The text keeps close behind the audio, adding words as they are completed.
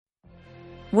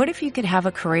What if you could have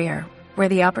a career where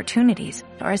the opportunities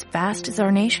are as vast as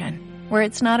our nation, where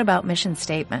it's not about mission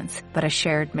statements, but a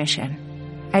shared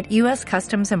mission? At U.S.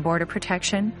 Customs and Border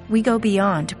Protection, we go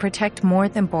beyond to protect more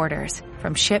than borders.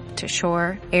 From ship to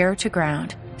shore, air to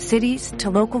ground, cities to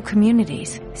local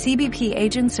communities, CBP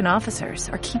agents and officers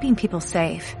are keeping people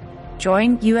safe.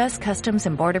 Join U.S. Customs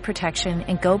and Border Protection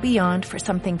and go beyond for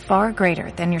something far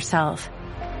greater than yourself.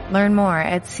 Learn more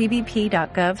at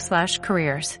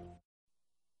cbp.gov/careers.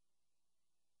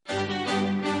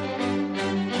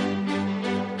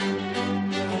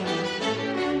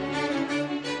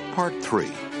 Part 3.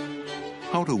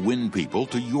 How to win people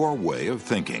to your way of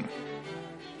thinking.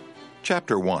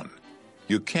 Chapter 1.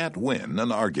 You can't win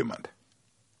an argument.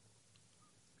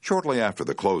 Shortly after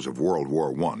the close of World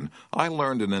War I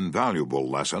learned an invaluable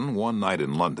lesson one night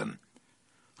in London.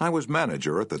 I was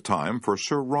manager at the time for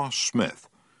Sir Ross Smith.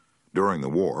 During the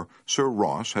war, Sir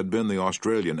Ross had been the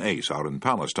Australian ace out in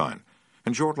Palestine,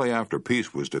 and shortly after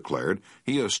peace was declared,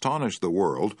 he astonished the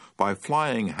world by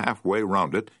flying halfway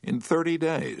round it in 30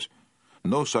 days.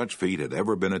 No such feat had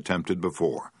ever been attempted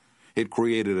before. It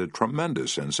created a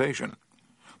tremendous sensation.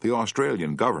 The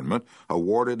Australian government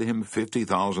awarded him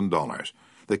 $50,000.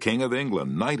 The King of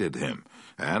England knighted him,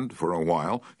 and for a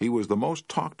while he was the most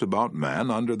talked-about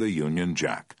man under the Union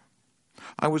Jack.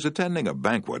 I was attending a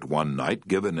banquet one night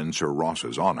given in Sir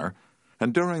Ross's honor,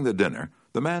 and during the dinner,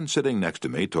 the man sitting next to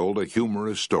me told a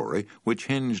humorous story which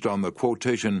hinged on the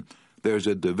quotation, "There's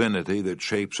a divinity that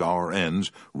shapes our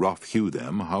ends, rough hew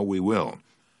them how we will."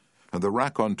 The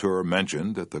raconteur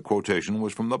mentioned that the quotation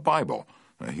was from the Bible.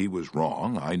 He was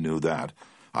wrong, I knew that.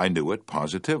 I knew it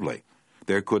positively.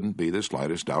 There couldn't be the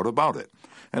slightest doubt about it.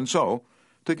 And so,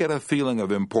 to get a feeling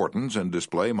of importance and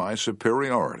display my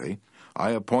superiority,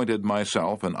 I appointed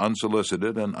myself an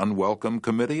unsolicited and unwelcome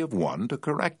committee of one to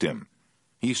correct him.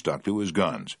 He stuck to his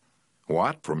guns.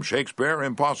 What? From Shakespeare?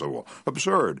 Impossible.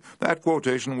 Absurd. That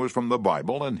quotation was from the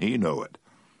Bible, and he knew it.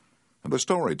 The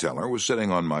storyteller was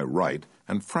sitting on my right,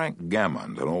 and Frank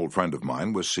Gammond, an old friend of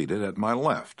mine, was seated at my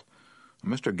left.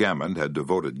 Mr. Gammond had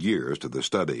devoted years to the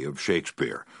study of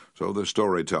Shakespeare, so the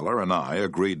storyteller and I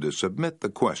agreed to submit the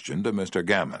question to Mr.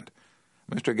 Gammond.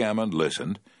 Mr. Gammond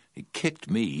listened. He kicked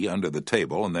me under the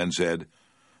table and then said,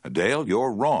 "Dale,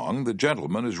 you're wrong. The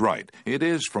gentleman is right. It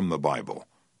is from the Bible."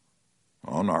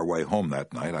 On our way home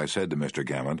that night, I said to Mr.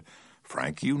 Gammond,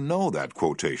 "Frank, you know that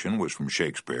quotation was from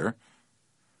Shakespeare."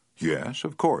 "Yes,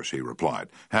 of course," he replied.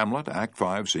 "Hamlet, Act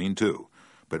 5, Scene 2.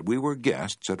 But we were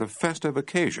guests at a festive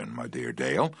occasion, my dear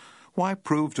Dale. Why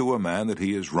prove to a man that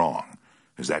he is wrong?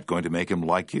 Is that going to make him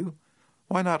like you?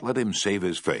 Why not let him save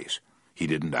his face? He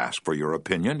didn't ask for your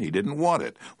opinion. He didn't want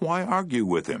it. Why argue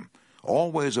with him?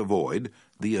 Always avoid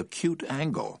the acute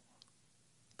angle."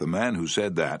 The man who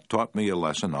said that taught me a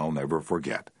lesson I'll never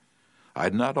forget.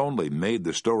 I'd not only made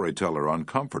the storyteller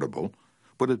uncomfortable,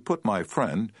 but had put my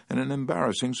friend in an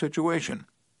embarrassing situation.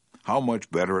 How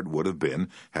much better it would have been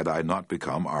had I not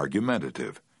become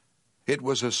argumentative. It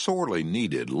was a sorely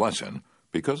needed lesson,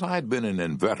 because I'd been an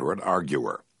inveterate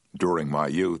arguer. During my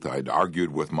youth, I'd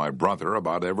argued with my brother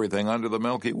about everything under the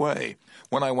Milky Way.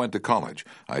 When I went to college,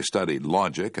 I studied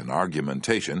logic and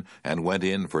argumentation and went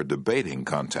in for debating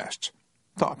contests.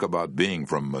 Talk about being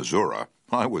from Missouri.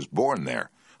 I was born there.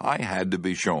 I had to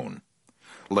be shown.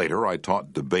 Later, I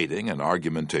taught debating and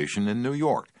argumentation in New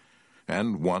York.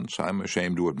 And once, I'm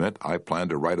ashamed to admit, I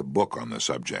planned to write a book on the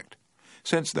subject.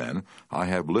 Since then, I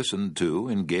have listened to,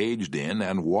 engaged in,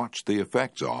 and watched the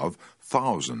effects of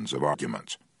thousands of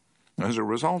arguments. As a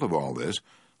result of all this,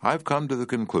 I've come to the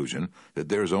conclusion that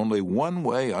there's only one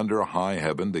way under high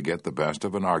heaven to get the best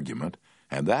of an argument,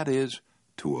 and that is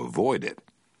to avoid it.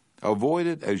 Avoid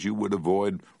it as you would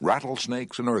avoid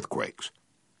rattlesnakes and earthquakes.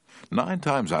 9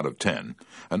 times out of 10,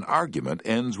 an argument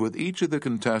ends with each of the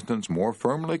contestants more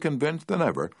firmly convinced than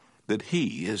ever that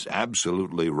he is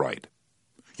absolutely right.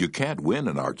 You can't win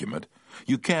an argument.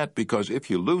 You can't, because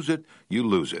if you lose it, you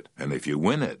lose it, and if you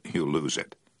win it, you lose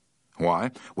it.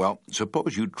 Why? Well,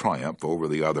 suppose you triumph over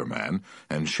the other man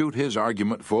and shoot his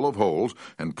argument full of holes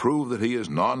and prove that he is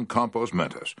non compos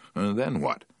mentis. Then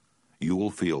what? You'll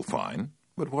feel fine,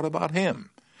 but what about him?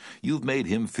 You've made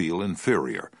him feel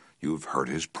inferior. You've hurt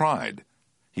his pride.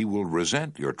 He will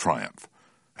resent your triumph.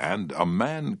 And a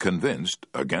man convinced,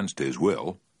 against his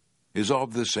will, is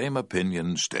of the same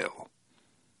opinion still.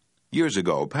 Years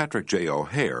ago, Patrick J.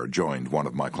 O'Hare joined one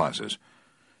of my classes.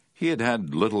 He had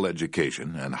had little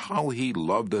education, and how he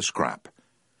loved a scrap.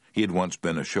 He had once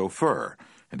been a chauffeur,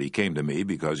 and he came to me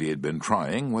because he had been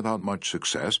trying, without much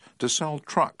success, to sell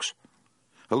trucks.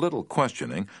 A little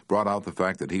questioning brought out the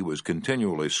fact that he was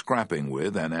continually scrapping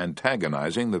with and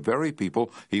antagonizing the very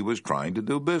people he was trying to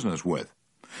do business with.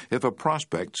 If a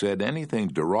prospect said anything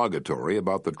derogatory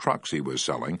about the trucks he was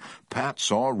selling, Pat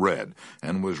saw red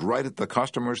and was right at the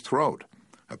customer's throat.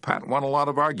 Pat won a lot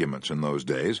of arguments in those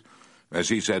days. As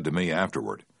he said to me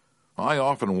afterward, I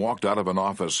often walked out of an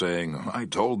office saying, I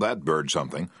told that bird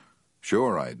something.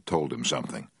 Sure, I'd told him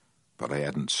something, but I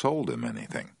hadn't sold him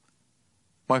anything.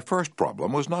 My first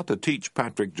problem was not to teach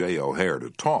Patrick J. O'Hare to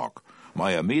talk.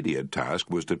 My immediate task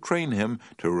was to train him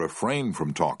to refrain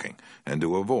from talking and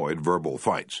to avoid verbal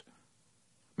fights.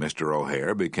 Mr.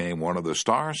 O'Hare became one of the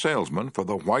star salesmen for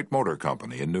the White Motor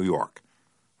Company in New York.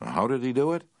 How did he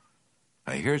do it?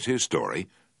 Here's his story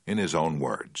in his own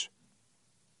words.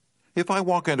 If I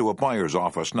walk into a buyer's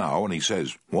office now and he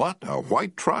says, "What, a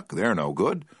white truck? They're no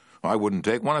good. I wouldn't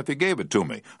take one if he gave it to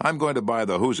me. I'm going to buy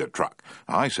the Who's-It truck."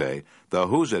 I say, "The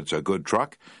Who's-It's a good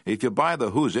truck. If you buy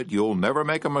the Who's-It, you'll never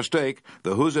make a mistake.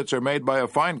 The Who's-It's are made by a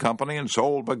fine company and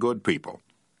sold by good people."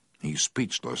 He's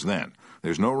speechless then.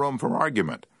 There's no room for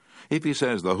argument. If he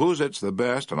says the Who's-It's the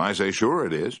best, and I say, "Sure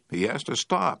it is," he has to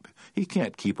stop. He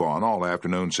can't keep on all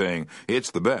afternoon saying,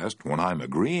 "It's the best," when I'm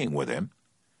agreeing with him.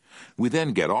 We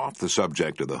then get off the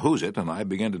subject of the Who's-It, and I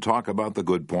begin to talk about the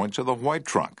good points of the white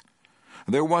truck.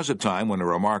 There was a time when a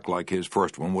remark like his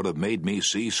first one would have made me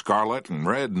see scarlet and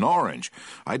red and orange.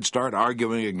 I'd start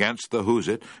arguing against the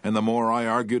Who's-It, and the more I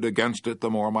argued against it,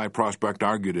 the more my prospect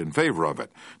argued in favor of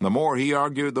it. And the more he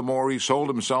argued, the more he sold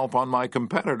himself on my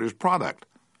competitor's product.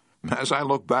 As I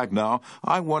look back now,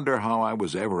 I wonder how I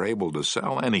was ever able to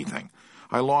sell anything.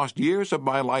 I lost years of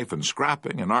my life in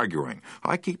scrapping and arguing.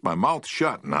 I keep my mouth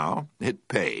shut now. It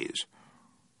pays.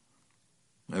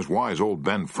 As wise old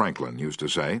Ben Franklin used to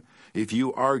say, if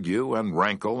you argue and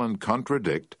rankle and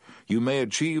contradict, you may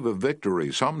achieve a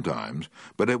victory sometimes,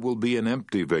 but it will be an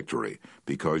empty victory,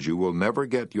 because you will never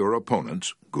get your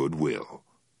opponent's goodwill.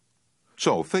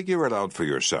 So figure it out for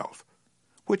yourself.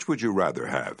 Which would you rather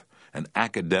have, an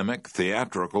academic,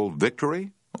 theatrical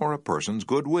victory, or a person's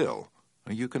goodwill?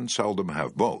 You can seldom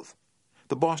have both.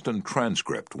 The Boston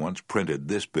Transcript once printed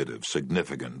this bit of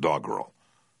significant doggerel.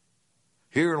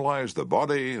 Here lies the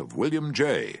body of William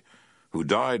J., who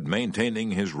died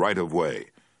maintaining his right-of-way.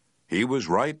 He was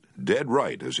right, dead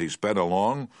right, as he sped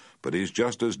along, but he's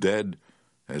just as dead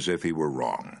as if he were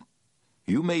wrong.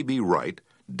 You may be right,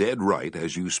 dead right,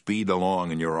 as you speed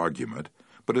along in your argument,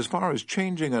 but as far as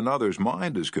changing another's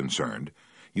mind is concerned,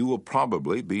 you will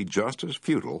probably be just as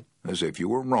futile as if you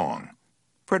were wrong.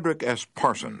 Frederick S.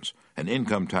 Parsons, an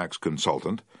income tax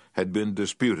consultant, had been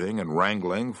disputing and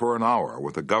wrangling for an hour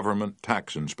with a government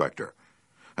tax inspector.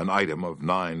 An item of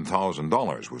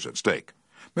 $9,000 was at stake.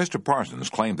 Mr. Parsons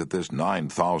claimed that this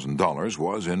 $9,000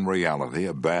 was in reality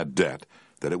a bad debt,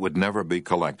 that it would never be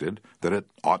collected, that it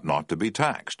ought not to be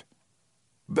taxed.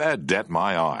 "Bad debt,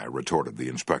 my eye," retorted the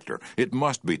inspector. "It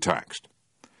must be taxed."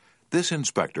 This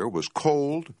inspector was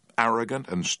cold, arrogant,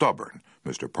 and stubborn,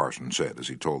 Mr. Parsons said as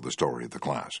he told the story of the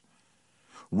class.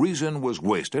 Reason was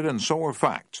wasted, and so were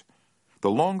facts. The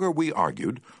longer we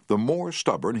argued, the more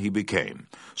stubborn he became,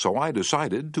 so I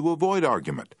decided to avoid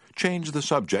argument, change the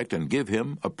subject, and give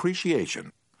him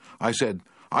appreciation. I said,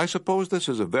 "I suppose this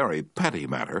is a very petty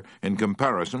matter in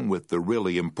comparison with the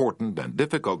really important and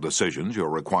difficult decisions you're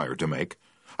required to make.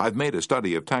 I've made a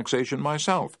study of taxation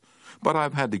myself, but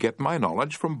I've had to get my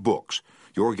knowledge from books.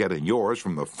 You're getting yours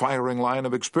from the firing line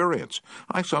of experience.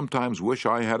 I sometimes wish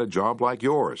I had a job like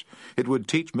yours. It would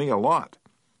teach me a lot."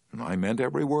 I meant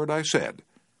every word I said.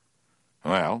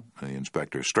 Well, the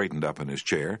inspector straightened up in his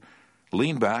chair,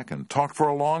 leaned back, and talked for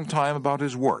a long time about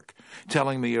his work,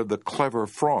 telling me of the clever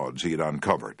frauds he had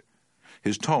uncovered.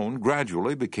 His tone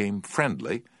gradually became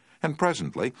friendly, and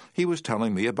presently he was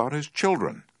telling me about his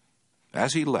children.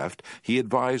 As he left, he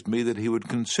advised me that he would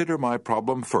consider my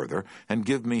problem further and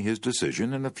give me his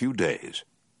decision in a few days.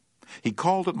 He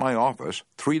called at my office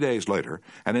 3 days later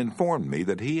and informed me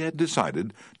that he had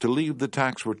decided to leave the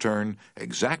tax return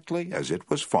exactly as it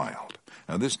was filed.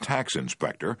 Now, this tax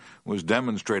inspector was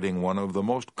demonstrating one of the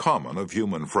most common of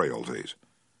human frailties.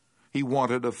 He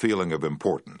wanted a feeling of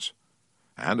importance.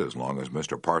 And as long as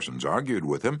Mr. Parsons argued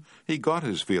with him, he got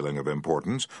his feeling of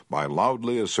importance by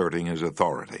loudly asserting his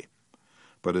authority.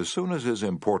 But as soon as his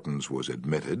importance was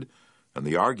admitted, and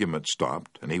the argument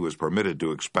stopped, and he was permitted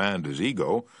to expand his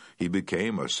ego, he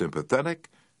became a sympathetic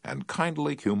and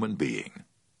kindly human being.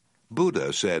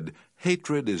 Buddha said,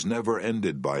 "Hatred is never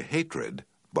ended by hatred,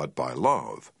 but by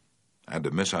love. And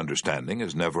a misunderstanding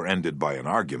is never ended by an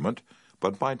argument,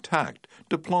 but by tact,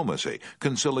 diplomacy,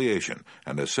 conciliation,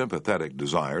 and a sympathetic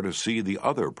desire to see the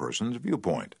other person's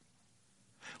viewpoint."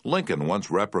 Lincoln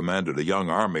once reprimanded a young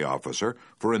Army officer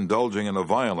for indulging in a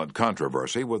violent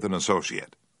controversy with an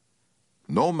associate.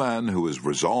 "No man who is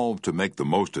resolved to make the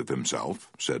most of himself,"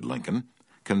 said Lincoln,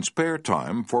 "can spare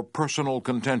time for personal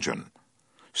contention.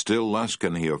 Still less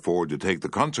can he afford to take the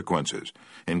consequences,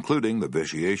 including the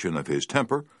vitiation of his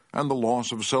temper and the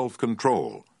loss of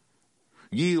self-control.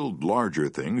 Yield larger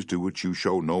things to which you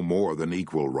show no more than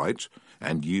equal rights,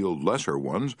 and yield lesser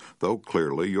ones, though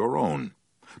clearly your own.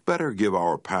 Better give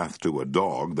our path to a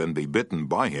dog than be bitten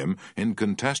by him in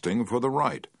contesting for the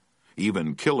right.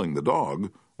 Even killing the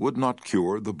dog would not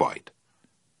cure the bite."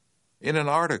 In an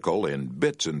article in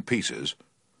Bits and Pieces,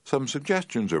 some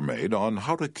suggestions are made on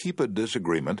how to keep a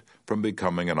disagreement from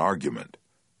becoming an argument.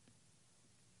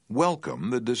 Welcome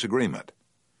the disagreement.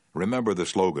 Remember the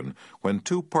slogan, "When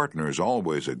two partners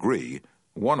always agree,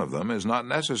 one of them is not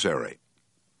necessary."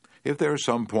 If there's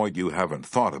some point you haven't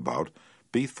thought about,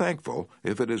 be thankful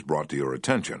if it is brought to your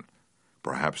attention.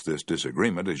 Perhaps this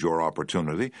disagreement is your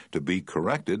opportunity to be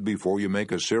corrected before you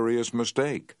make a serious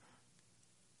mistake.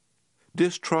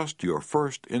 Distrust your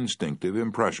first instinctive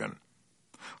impression.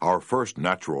 Our first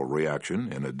natural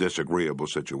reaction in a disagreeable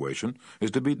situation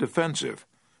is to be defensive.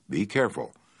 Be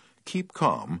careful. Keep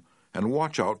calm and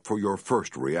watch out for your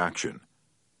first reaction.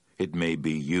 It may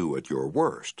be you at your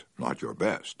worst, not your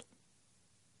best.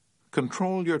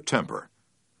 Control your temper.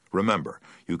 Remember,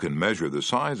 you can measure the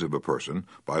size of a person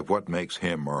by what makes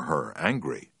him or her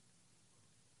angry.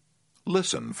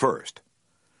 Listen first.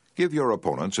 Give your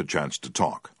opponents a chance to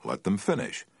talk. Let them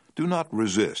finish. Do not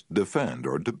resist, defend,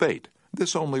 or debate.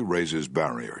 This only raises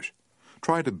barriers.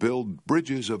 Try to build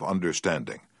bridges of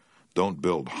understanding. Don't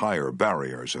build higher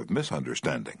barriers of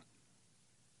misunderstanding.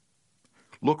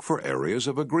 Look for areas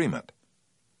of agreement.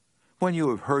 When you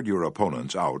have heard your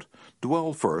opponents out,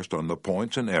 dwell first on the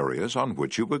points and areas on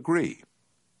which you agree.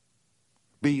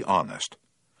 Be honest.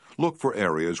 Look for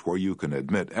areas where you can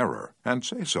admit error and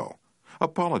say so.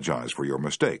 Apologize for your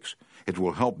mistakes. It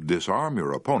will help disarm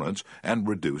your opponents and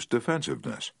reduce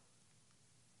defensiveness.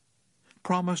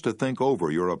 Promise to think over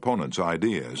your opponent's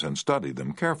ideas and study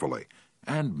them carefully,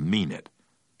 and mean it.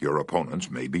 Your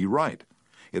opponents may be right.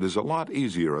 It is a lot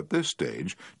easier at this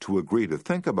stage to agree to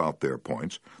think about their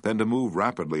points than to move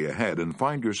rapidly ahead and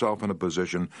find yourself in a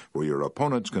position where your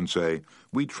opponents can say,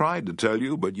 "We tried to tell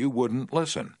you, but you wouldn't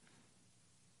listen."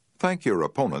 Thank your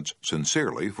opponents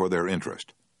sincerely for their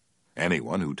interest.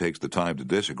 Anyone who takes the time to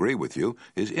disagree with you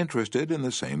is interested in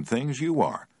the same things you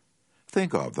are.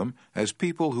 Think of them as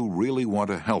people who really want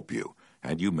to help you,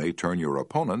 and you may turn your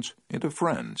opponents into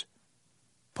friends.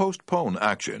 Postpone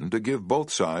action to give both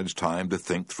sides time to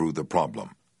think through the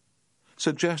problem.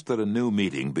 Suggest that a new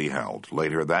meeting be held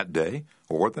later that day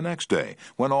or the next day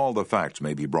when all the facts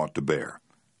may be brought to bear.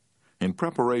 In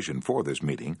preparation for this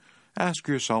meeting, ask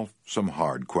yourself some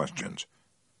hard questions.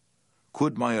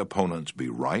 Could my opponents be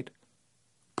right?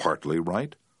 Partly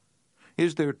right?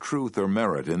 Is there truth or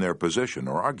merit in their position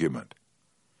or argument?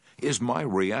 Is my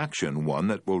reaction one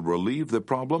that will relieve the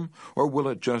problem, or will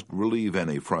it just relieve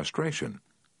any frustration?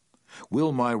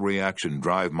 Will my reaction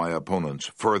drive my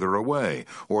opponents further away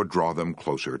or draw them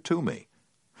closer to me?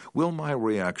 Will my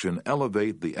reaction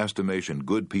elevate the estimation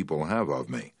good people have of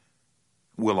me?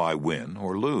 Will I win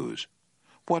or lose?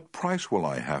 What price will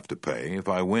I have to pay if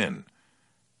I win?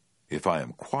 If I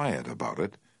am quiet about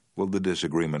it, will the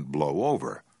disagreement blow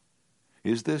over?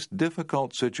 Is this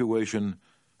difficult situation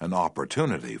an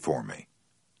opportunity for me?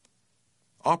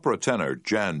 Opera tenor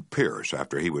Jan Pierce,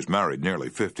 after he was married nearly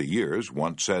 50 years,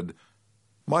 once said,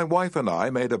 "My wife and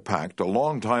I made a pact a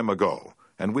long time ago,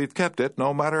 and we've kept it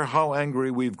no matter how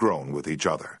angry we've grown with each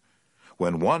other.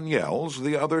 When one yells,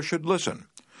 the other should listen,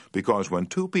 because when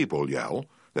two people yell,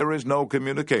 there is no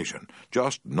communication,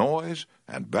 just noise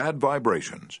and bad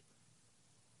vibrations."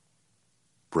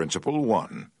 Principle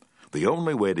 1. The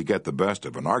only way to get the best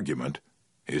of an argument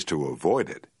is to avoid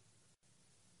it.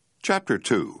 Chapter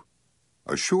 2.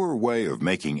 A sure way of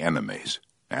making enemies,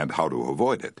 and how to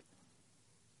avoid it.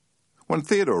 When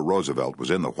Theodore Roosevelt was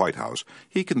in the White House,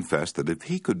 he confessed that if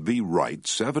he could be right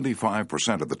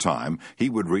 75% of the time, he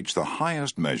would reach the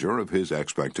highest measure of his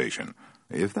expectation.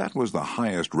 If that was the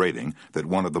highest rating that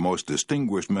one of the most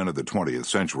distinguished men of the 20th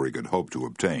century could hope to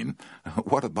obtain,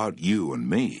 what about you and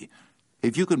me?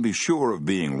 If you can be sure of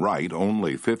being right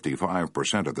only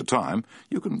 55% of the time,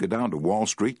 you can go down to Wall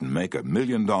Street and make $1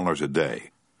 million a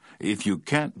day. If you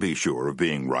can't be sure of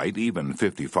being right even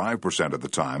 55% of the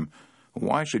time,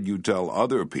 why should you tell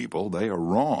other people they are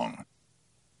wrong?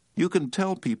 You can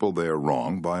tell people they are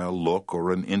wrong by a look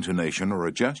or an intonation or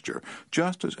a gesture,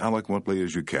 just as eloquently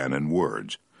as you can in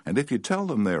words. And if you tell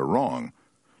them they are wrong,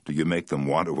 do you make them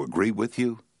want to agree with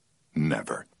you?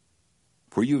 Never.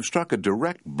 for you've struck a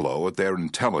direct blow at their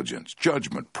intelligence,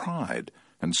 judgment, pride,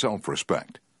 and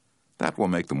self-respect. That will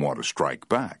make them want to strike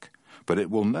back, but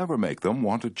it will never make them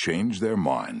want to change their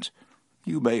minds.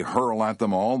 You may hurl at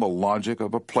them all the logic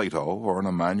of a Plato or an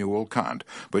Immanuel Kant,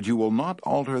 but you will not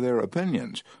alter their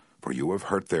opinions, for you have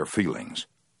hurt their feelings.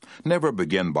 Never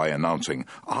begin by announcing,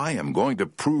 "I am going to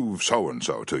prove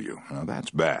so-and-so to you." Now,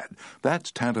 that's bad.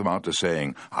 That's tantamount to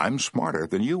saying, "I'm smarter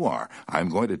than you are. I'm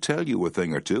going to tell you a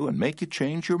thing or two and make you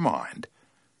change your mind."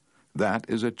 That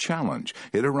is a challenge.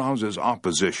 It arouses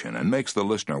opposition and makes the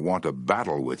listener want to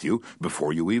battle with you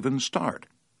before you even start.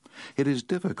 It is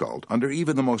difficult, under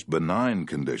even the most benign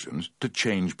conditions, to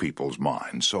change people's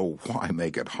minds, so why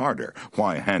make it harder?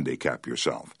 Why handicap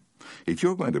yourself? If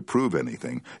you're going to prove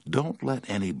anything, don't let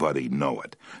anybody know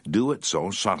it. Do it so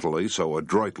subtly, so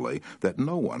adroitly, that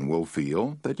no one will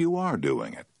feel that you are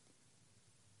doing it.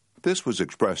 This was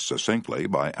expressed succinctly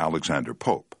by Alexander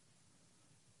Pope.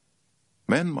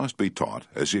 Men must be taught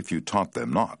as if you taught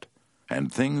them not,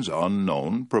 and things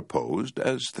unknown proposed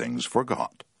as things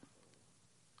forgot.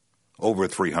 Over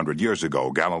 300 years ago,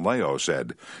 Galileo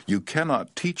said, "You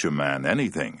cannot teach a man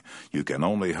anything. You can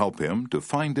only help him to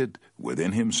find it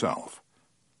within himself."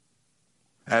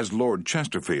 As Lord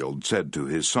Chesterfield said to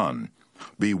his son,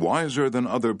 "Be wiser than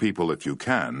other people if you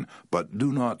can, but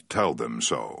do not tell them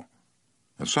so."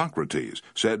 And Socrates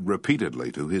said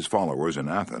repeatedly to his followers in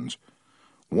Athens,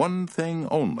 "One thing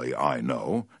only I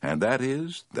know, and that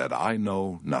is that I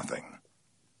know nothing."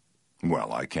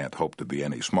 Well, I can't hope to be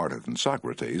any smarter than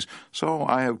Socrates, so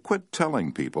I have quit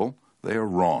telling people they are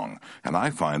wrong, and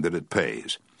I find that it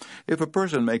pays. If a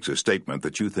person makes a statement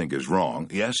that you think is wrong,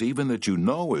 yes, even that you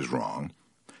know is wrong,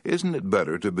 isn't it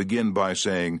better to begin by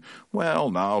saying, "Well,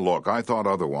 now, look, I thought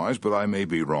otherwise, but I may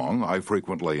be wrong. I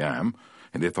frequently am.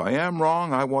 And if I am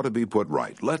wrong, I want to be put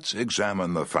right. Let's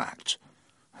examine the facts."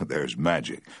 There's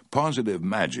magic, positive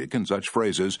magic in such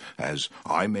phrases as,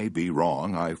 "I may be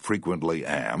wrong, I frequently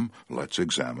am, let's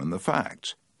examine the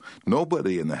facts."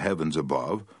 Nobody in the heavens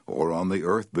above, or on the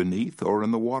earth beneath, or in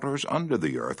the waters under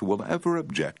the earth will ever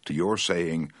object to your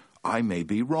saying, "I may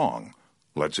be wrong,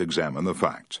 let's examine the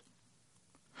facts."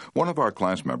 One of our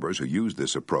class members who used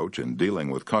this approach in dealing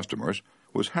with customers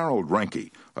was Harold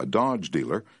Ranke, a Dodge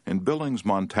dealer in Billings,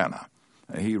 Montana.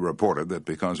 He reported that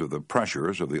because of the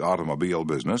pressures of the automobile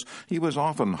business, he was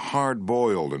often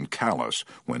hard-boiled and callous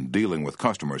when dealing with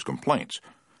customers' complaints.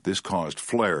 This caused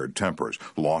flared tempers,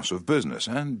 loss of business,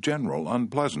 and general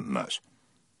unpleasantness.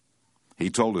 He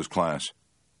told his class,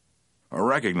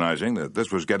 "Recognizing that this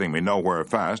was getting me nowhere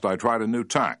fast, I tried a new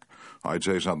tack. I'd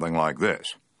say something like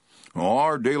this.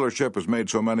 Our dealership has made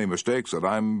so many mistakes that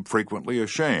I'm frequently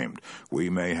ashamed. We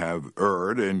may have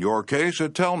erred in your case, so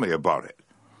tell me about it."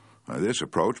 This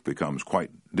approach becomes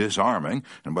quite disarming,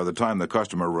 and by the time the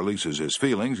customer releases his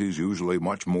feelings, he's usually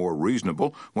much more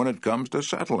reasonable when it comes to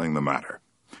settling the matter.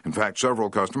 In fact, several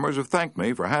customers have thanked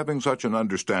me for having such an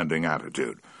understanding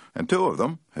attitude, and 2 of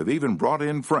them have even brought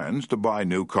in friends to buy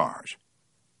new cars.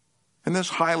 In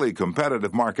this highly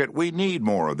competitive market, we need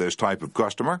more of this type of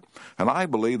customer, and I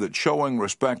believe that showing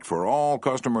respect for all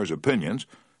customers' opinions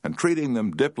and treating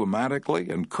them diplomatically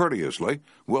and courteously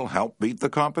will help beat the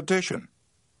competition.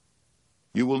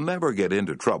 You will never get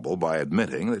into trouble by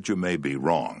admitting that you may be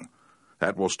wrong.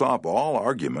 That will stop all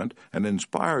argument and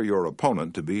inspire your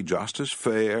opponent to be just as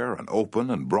fair and open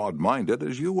and broad-minded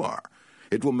as you are.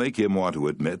 It will make him want to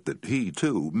admit that he,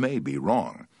 too, may be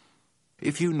wrong.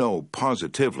 If you know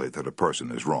positively that a person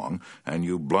is wrong, and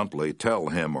you bluntly tell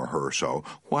him or her so,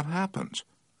 what happens?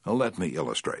 Let me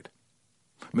illustrate.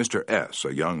 Mr. S.,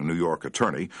 a young New York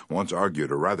attorney, once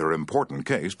argued a rather important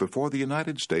case before the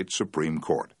United States Supreme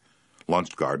Court.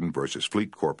 Lunstgarden versus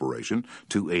Fleet Corporation,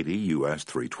 280 U.S.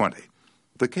 320.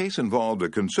 The case involved a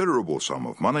considerable sum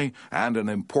of money and an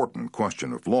important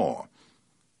question of law.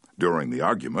 During the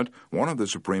argument, one of the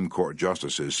Supreme Court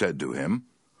justices said to him,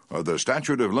 "The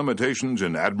statute of limitations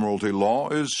in admiralty law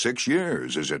is 6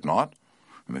 years, is it not?"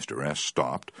 Mr. S.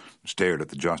 stopped, stared at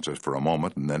the justice for a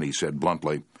moment, and then he said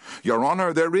bluntly, "Your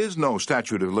Honor, there is no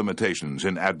statute of limitations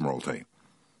in admiralty."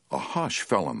 A hush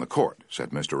fell on the court, said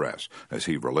Mr. S., as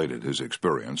he related his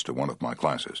experience to one of my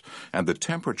classes, and the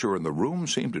temperature in the room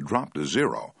seemed to drop to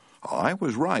 0. I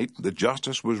was right, the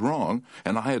justice was wrong,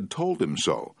 and I had told him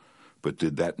so. But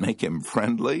did that make him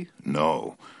friendly?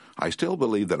 No. I still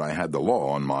believe that I had the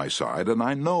law on my side, and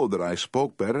I know that I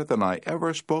spoke better than I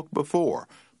ever spoke before,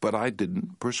 but I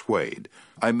didn't persuade.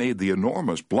 I made the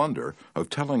enormous blunder of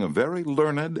telling a very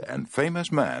learned and famous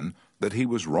man that he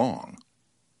was wrong.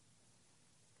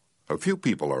 A few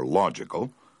people are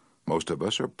logical. Most of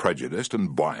us are prejudiced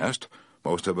and biased.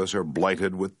 Most of us are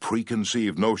blighted with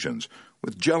preconceived notions,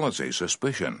 with jealousy,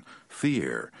 suspicion,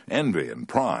 fear, envy, and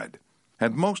pride.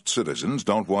 And most citizens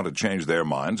don't want to change their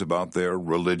minds about their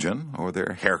religion, or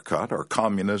their haircut, or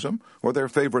communism, or their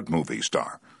favorite movie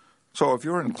star. So if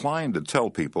you're inclined to tell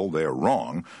people they're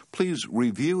wrong, please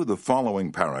review the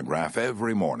following paragraph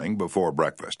every morning before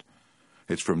breakfast.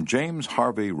 It's from James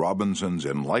Harvey Robinson's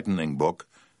enlightening book,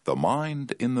 The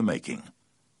Mind in the Making.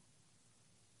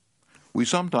 We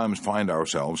sometimes find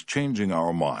ourselves changing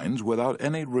our minds without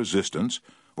any resistance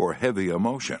or heavy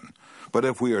emotion. But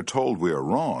if we are told we are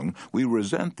wrong, we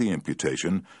resent the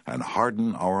imputation and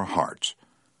harden our hearts.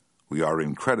 We are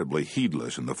incredibly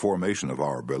heedless in the formation of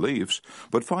our beliefs,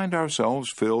 but find ourselves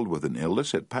filled with an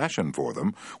illicit passion for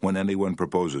them when anyone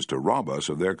proposes to rob us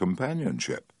of their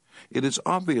companionship. It is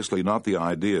obviously not the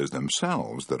ideas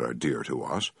themselves that are dear to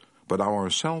us, but our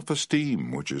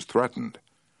self-esteem which is threatened.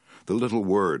 The little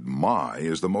word "my"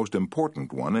 is the most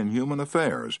important one in human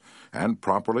affairs, and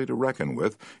properly to reckon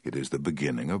with, it is the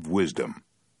beginning of wisdom.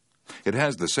 It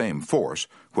has the same force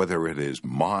whether it is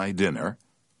my dinner,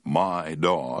 my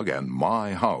dog, and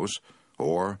my house,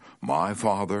 or my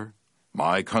father,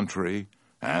 my country,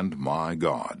 and my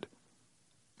God.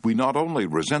 We not only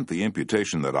resent the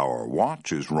imputation that our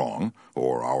watch is wrong,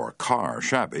 or our car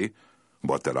shabby,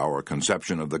 but that our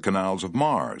conception of the canals of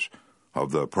Mars,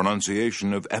 of the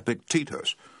pronunciation of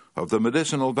Epictetus, of the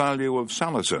medicinal value of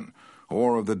salicin,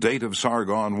 or of the date of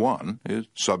Sargon I is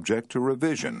subject to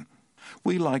revision.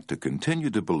 We like to continue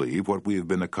to believe what we have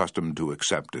been accustomed to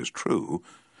accept as true,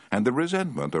 and the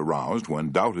resentment aroused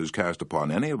when doubt is cast upon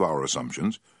any of our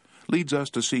assumptions leads us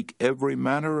to seek every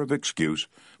manner of excuse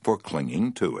for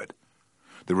clinging to it.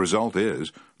 The result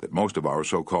is that most of our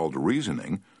so-called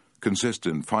reasoning consists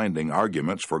in finding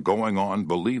arguments for going on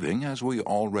believing as we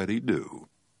already do.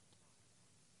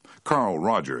 Carl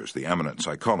Rogers, the eminent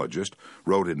psychologist,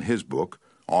 wrote in his book,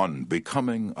 On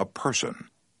Becoming a Person,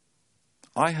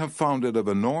 "I have found it of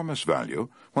enormous value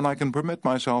when I can permit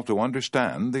myself to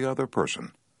understand the other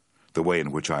person. The way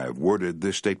in which I have worded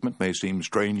this statement may seem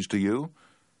strange to you.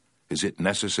 Is it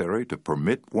necessary to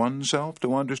permit oneself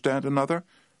to understand another?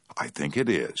 I think it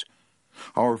is.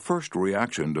 Our first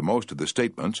reaction to most of the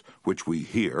statements which we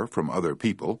hear from other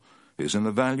people is an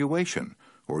evaluation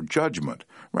or judgment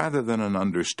rather than an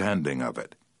understanding of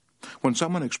it. When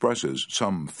someone expresses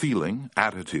some feeling,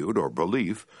 attitude, or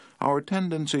belief, our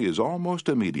tendency is almost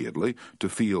immediately to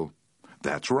feel,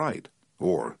 that's right,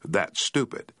 or that's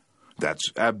stupid,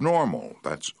 that's abnormal,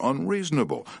 that's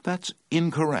unreasonable, that's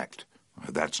incorrect,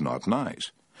 that's not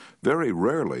nice. Very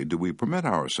rarely do we permit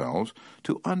ourselves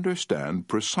to understand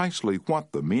precisely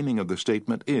what the meaning of the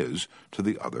statement is to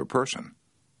the other person.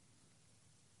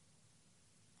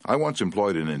 I once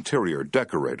employed an interior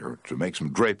decorator to make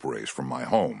some draperies for my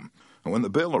home. When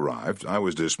the bill arrived, I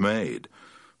was dismayed.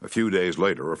 A few days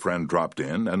later, a friend dropped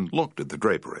in and looked at the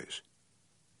draperies.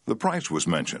 The price was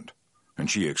mentioned,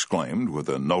 and she exclaimed with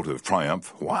a note of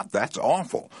triumph, "What? That's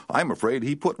awful! I'm afraid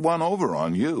he put one over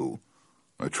on you."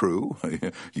 True,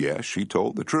 yes, she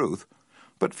told the truth,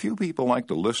 but few people like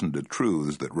to listen to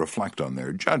truths that reflect on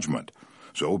their judgment.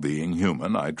 So, being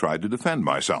human, I tried to defend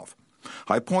myself.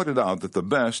 I pointed out that the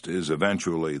best is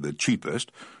eventually the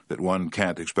cheapest, that one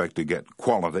can't expect to get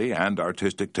quality and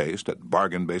artistic taste at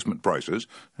bargain basement prices,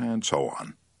 and so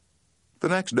on. The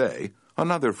next day,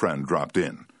 another friend dropped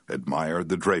in, admired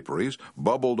the draperies,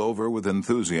 bubbled over with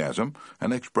enthusiasm,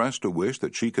 and expressed a wish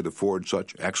that she could afford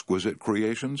such exquisite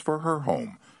creations for her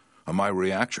home. My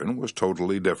reaction was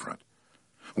totally different.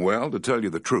 "Well, to tell you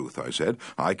the truth," I said,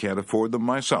 "I can't afford them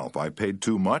myself. I paid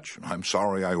too much. I'm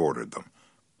sorry I ordered them."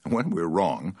 When we're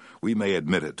wrong, we may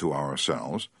admit it to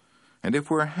ourselves, and if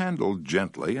we're handled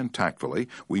gently and tactfully,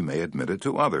 we may admit it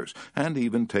to others, and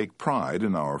even take pride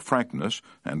in our frankness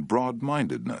and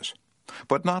broad-mindedness.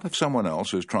 But not if someone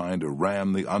else is trying to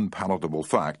ram the unpalatable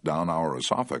fact down our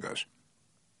esophagus.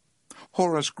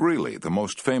 Horace Greeley, the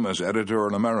most famous editor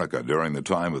in America during the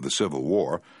time of the Civil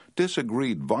War,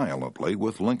 disagreed violently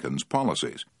with Lincoln's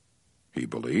policies. He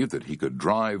believed that he could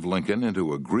drive Lincoln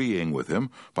into agreeing with him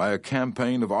by a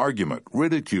campaign of argument,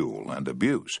 ridicule, and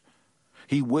abuse.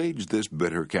 He waged this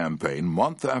bitter campaign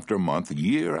month after month,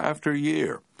 year after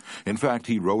year. In fact,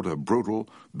 he wrote a brutal,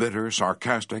 bitter,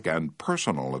 sarcastic, and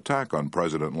personal attack on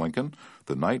President Lincoln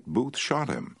the night Booth shot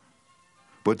him.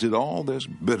 But did all this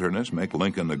bitterness make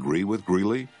Lincoln agree with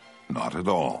Greeley? Not at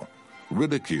all.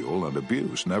 Ridicule and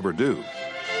abuse never do.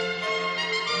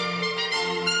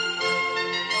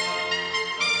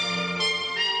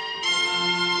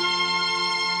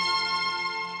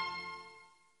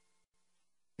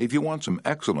 If you want some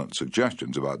excellent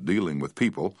suggestions about dealing with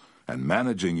people and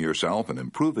managing yourself and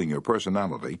improving your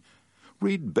personality,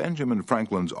 read Benjamin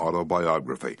Franklin's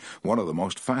autobiography, one of the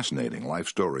most fascinating life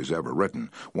stories ever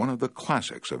written, one of the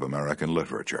classics of American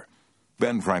literature.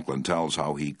 Ben Franklin tells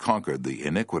how he conquered the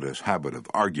iniquitous habit of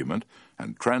argument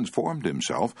and transformed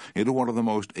himself into one of the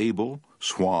most able,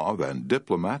 suave, and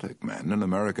diplomatic men in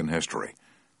American history.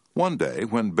 One day,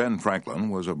 when Ben Franklin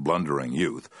was a blundering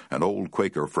youth, an old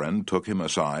Quaker friend took him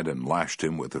aside and lashed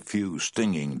him with a few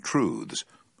stinging truths,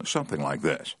 something like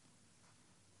this.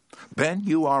 "Ben,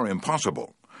 you are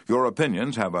impossible. Your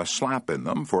opinions have a slap in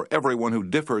them for everyone who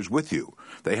differs with you.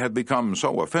 They have become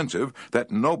so offensive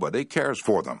that nobody cares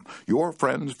for them. Your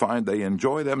friends find they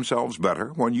enjoy themselves better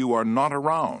when you are not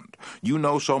around. You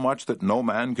know so much that no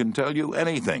man can tell you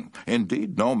anything.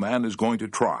 Indeed, no man is going to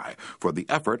try, for the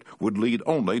effort would lead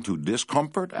only to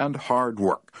discomfort and hard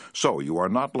work. So you are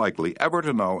not likely ever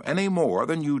to know any more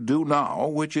than you do now,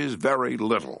 which is very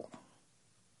little."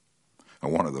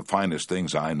 One of the finest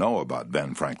things I know about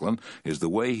Ben Franklin is the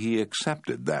way he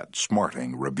accepted that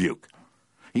smarting rebuke.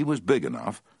 He was big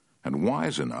enough and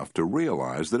wise enough to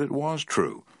realize that it was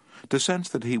true, to sense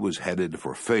that he was headed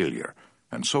for failure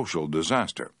and social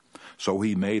disaster. So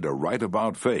he made a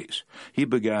right-about face. He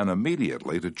began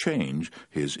immediately to change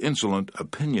his insolent,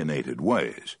 opinionated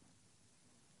ways.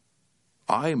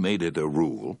 "I made it a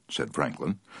rule," said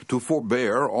Franklin, "to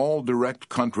forbear all direct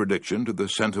contradiction to the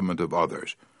sentiment of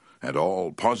others, and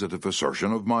all positive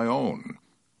assertion of my own.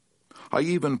 I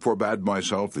even forbade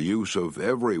myself the use of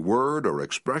every word or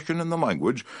expression in the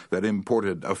language that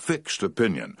imported a fixed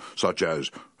opinion, such as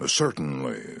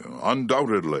certainly,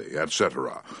 undoubtedly,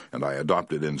 etc., and I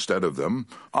adopted instead of them,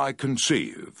 I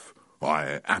conceive,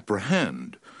 I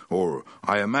apprehend, or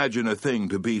I imagine a thing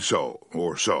to be so,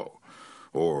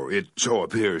 or it so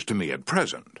appears to me at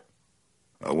present.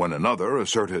 When another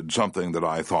asserted something that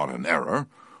I thought an error,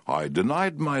 I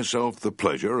denied myself the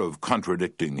pleasure of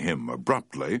contradicting him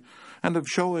abruptly, and of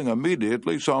showing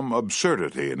immediately some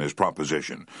absurdity in his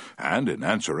proposition, and in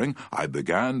answering I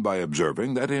began by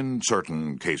observing that in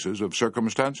certain cases of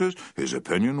circumstances his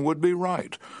opinion would be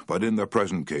right, but in the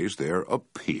present case there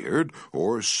appeared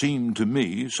or seemed to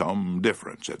me some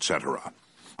difference, etc.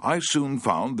 I soon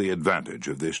found the advantage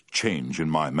of this change in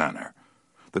my manner.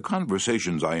 The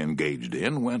conversations I engaged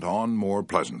in went on more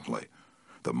pleasantly.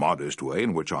 The modest way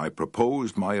in which I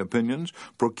proposed my opinions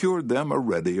procured them a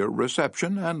readier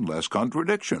reception and less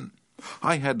contradiction.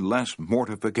 I had less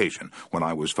mortification when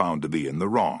I was found to be in the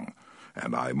wrong,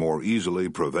 and I more easily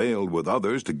prevailed with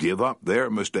others to give up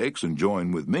their mistakes and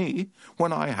join with me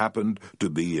when I happened to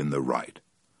be in the right.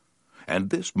 And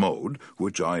this mode,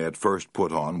 which I at first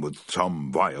put on with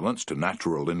some violence to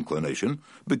natural inclination,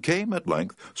 became at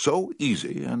length so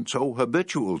easy and so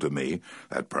habitual to me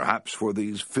that perhaps for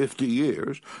these 50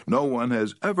 years no one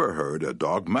has ever heard a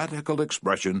dogmatical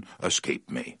expression escape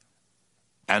me.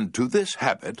 And to this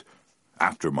habit,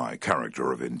 after my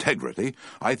character of integrity,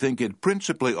 I think it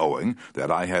principally owing that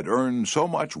I had earned so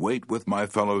much weight with my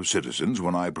fellow citizens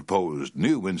when I proposed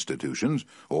new institutions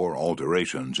or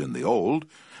alterations in the old,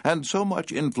 and so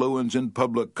much influence in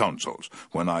public councils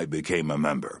when I became a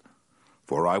member.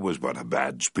 For I was but a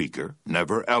bad speaker,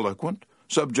 never eloquent,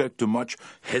 subject to much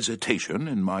hesitation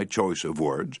in my choice of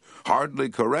words, hardly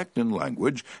correct in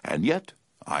language, and yet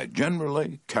I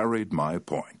generally carried my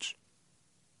points.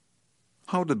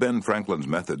 How did Ben Franklin's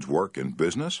methods work in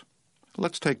business?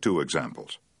 Let's take two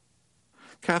examples.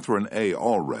 Catherine A.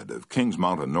 Allred of Kings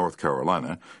Mountain, North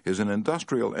Carolina, is an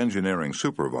industrial engineering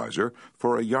supervisor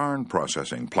for a yarn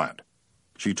processing plant.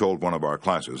 She told one of our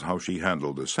classes how she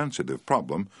handled a sensitive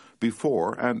problem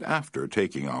before and after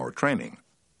taking our training.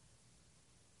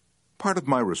 "Part of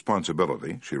my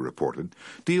responsibility," she reported,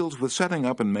 "deals with setting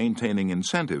up and maintaining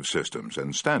incentive systems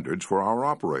and standards for our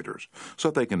operators so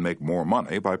they can make more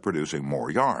money by producing more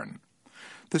yarn.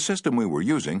 The system we were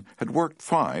using had worked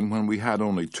fine when we had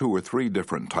only 2 or 3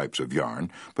 different types of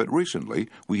yarn, but recently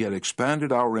we had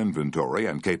expanded our inventory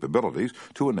and capabilities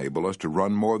to enable us to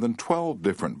run more than 12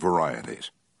 different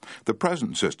varieties. The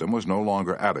present system was no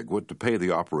longer adequate to pay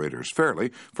the operators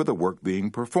fairly for the work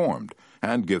being performed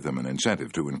and give them an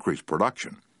incentive to increase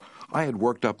production. I had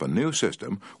worked up a new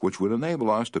system which would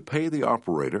enable us to pay the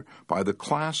operator by the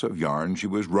class of yarn she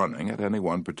was running at any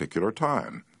one particular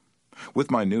time.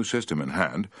 With my new system in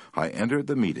hand, I entered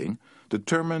the meeting,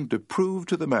 determined to prove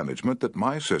to the management that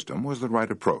my system was the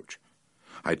right approach.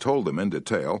 I told them in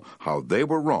detail how they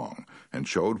were wrong and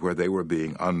showed where they were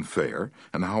being unfair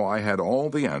and how I had all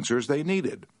the answers they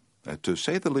needed. To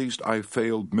say the least, I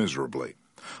failed miserably.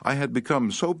 I had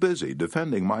become so busy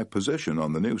defending my position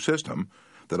on the new system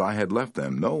that I had left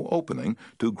them no opening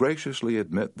to graciously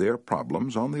admit their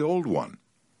problems on the old one.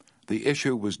 the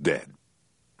issue was dead.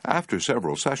 After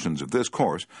several sessions of this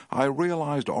course, I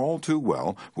realized all too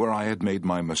well where I had made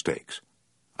my mistakes.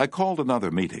 I called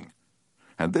another meeting,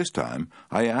 and this time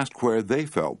I asked where they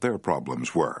felt their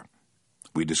problems were.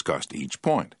 We discussed each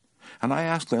point, and I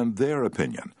asked them their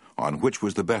opinion on which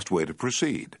was the best way to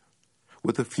proceed.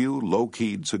 With a few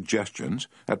low-keyed suggestions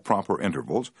at proper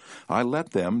intervals, I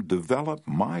let them develop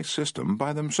my system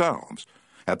by themselves.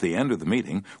 At the end of the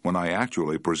meeting, when I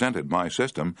actually presented my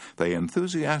system, they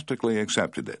enthusiastically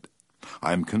accepted it.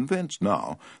 I'm convinced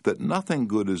now that nothing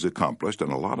good is accomplished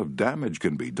and a lot of damage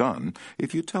can be done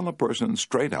if you tell a person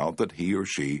straight out that he or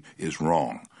she is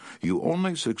wrong. You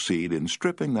only succeed in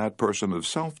stripping that person of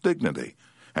self-dignity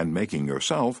and making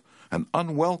yourself an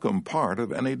unwelcome part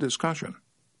of any discussion.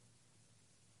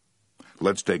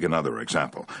 Let's take another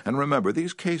example. And remember,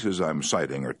 these cases I'm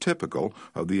citing are typical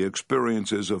of the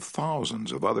experiences of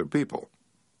thousands of other people.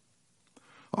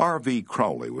 R.V.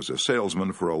 Crowley was a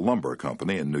salesman for a lumber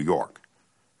company in New York.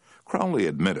 Crowley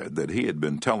admitted that he had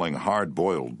been telling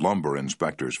hard-boiled lumber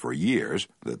inspectors for years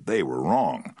that they were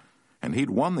wrong, and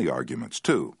he'd won the arguments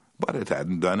too, but it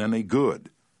hadn't done any good.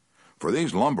 For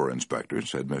these lumber inspectors,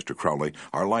 said Mr. Crowley,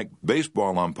 are like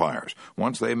baseball umpires.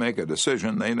 Once they make a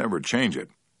decision, they never change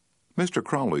it. Mr.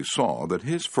 Crowley saw that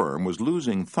his firm was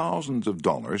losing thousands of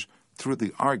dollars through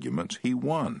the arguments he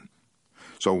won.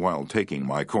 So while taking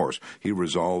my course, he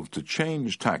resolved to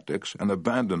change tactics and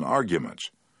abandon arguments.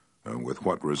 With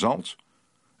what results?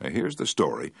 Here's the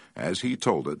story as he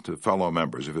told it to fellow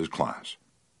members of his class.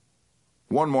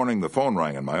 One morning the phone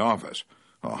rang in my office.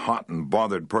 A hot and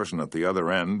bothered person at the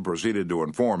other end proceeded to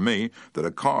inform me that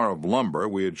a car of lumber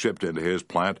we had shipped into his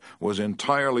plant was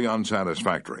entirely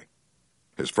unsatisfactory.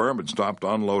 His firm had stopped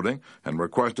unloading and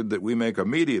requested that we make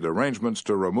immediate arrangements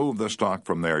to remove the stock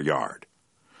from their yard.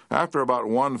 After about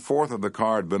 1/4 of the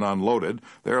car had been unloaded,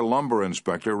 their lumber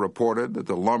inspector reported that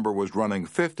the lumber was running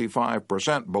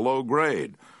 55% below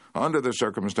grade. Under the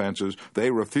circumstances,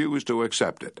 they refused to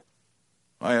accept it.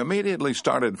 I immediately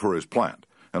started for his plant,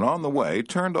 and on the way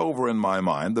turned over in my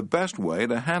mind the best way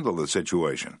to handle the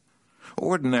situation.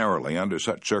 Ordinarily, under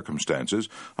such circumstances,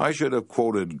 I should have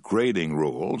quoted grading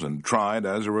rules and tried,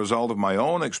 as a result of my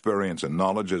own experience and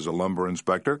knowledge as a lumber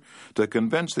inspector, to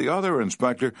convince the other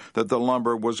inspector that the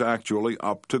lumber was actually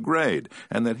up to grade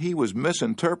and that he was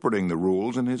misinterpreting the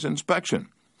rules in his inspection.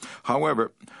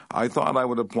 However, I thought I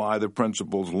would apply the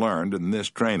principles learned in this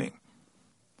training.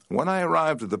 When I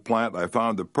arrived at the plant, I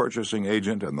found the purchasing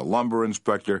agent and the lumber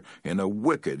inspector in a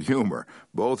wicked humor,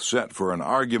 both set for an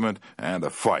argument and a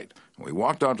fight. We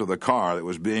walked out to the car that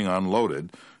was being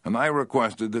unloaded, and I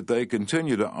requested that they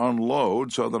continue to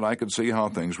unload so that I could see how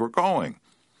things were going.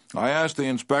 I asked the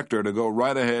inspector to go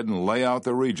right ahead and lay out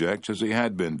the rejects as he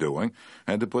had been doing,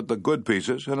 and to put the good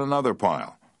pieces in another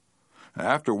pile.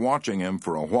 After watching him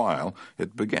for a while,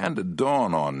 it began to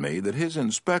dawn on me that his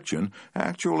inspection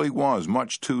actually was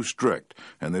much too strict,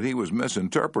 and that he was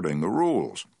misinterpreting the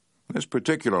rules. This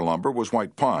particular lumber was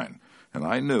white pine, and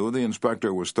I knew the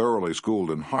inspector was thoroughly schooled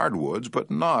in hardwoods,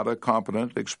 but not a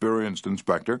competent, experienced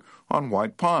inspector on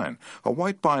white pine. A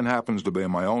white pine happens to be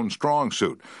my own strong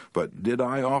suit, but did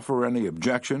I offer any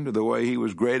objection to the way he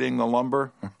was grading the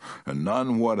lumber?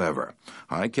 None whatever.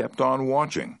 I kept on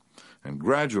watching, and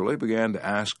gradually began to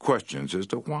ask questions as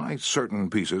to why certain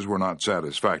pieces were not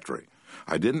satisfactory.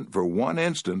 I didn't for one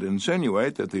instant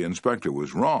insinuate that the inspector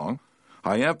was wrong.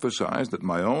 I emphasized that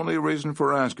my only reason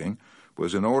for asking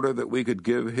was in order that we could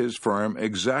give his firm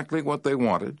exactly what they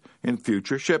wanted in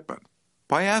future shipment.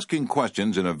 By asking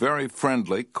questions in a very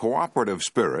friendly, cooperative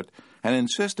spirit and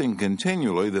insisting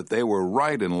continually that they were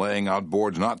right in laying out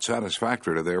boards not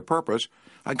satisfactory to their purpose,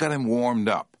 I got him warmed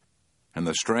up, and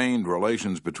the strained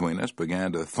relations between us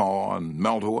began to thaw and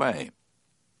melt away.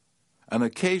 An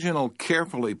occasional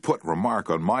carefully put remark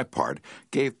on my part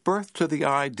gave birth to the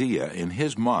idea in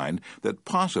his mind that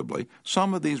possibly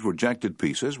some of these rejected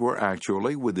pieces were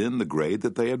actually within the grade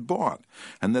that they had bought,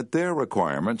 and that their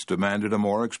requirements demanded a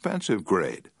more expensive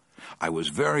grade. I was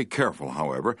very careful,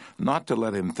 however, not to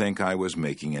let him think I was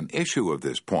making an issue of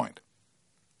this point.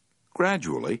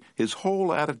 Gradually, his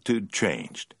whole attitude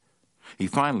changed. He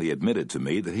finally admitted to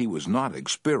me that he was not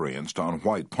experienced on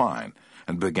white pine,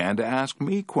 and began to ask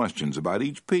me questions about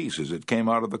each piece as it came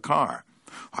out of the car.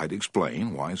 I'd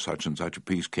explain why such and such a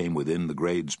piece came within the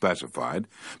grade specified,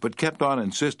 but kept on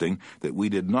insisting that we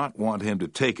did not want him to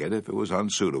take it if it was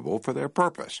unsuitable for their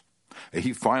purpose.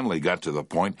 He finally got to the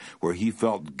point where he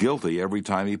felt guilty every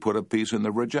time he put a piece in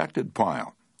the rejected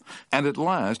pile. And at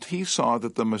last he saw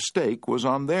that the mistake was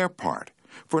on their part,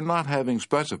 for not having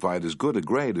specified as good a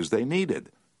grade as they needed.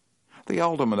 The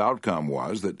ultimate outcome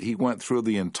was that he went through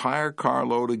the entire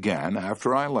carload again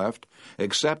after I left,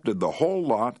 accepted the whole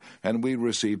lot, and we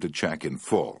received a check in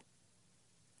full.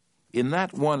 In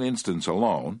that one instance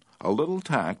alone, a little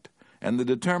tact and the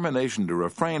determination to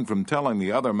refrain from telling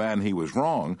the other man he was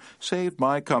wrong saved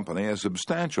my company a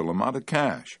substantial amount of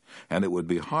cash, and it would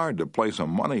be hard to place a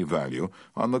money value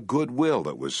on the goodwill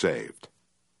that was saved.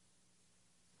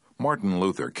 Martin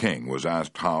Luther King was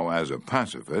asked how, as a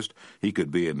pacifist, he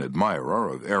could be an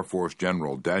admirer of Air Force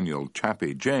General Daniel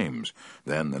Chappie James,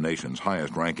 then the nation's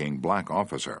highest-ranking black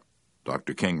officer.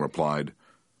 Dr. King replied,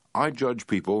 "I judge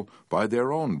people by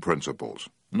their own principles,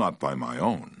 not by my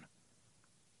own."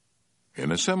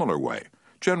 In a similar way,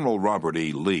 General Robert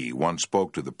E. Lee once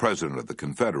spoke to the President of the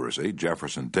Confederacy,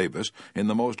 Jefferson Davis, in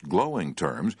the most glowing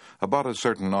terms about a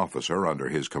certain officer under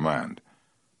his command.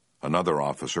 Another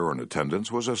officer in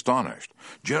attendance was astonished.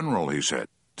 "General," he said,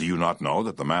 "do you not know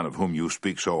that the man of whom you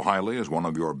speak so highly is one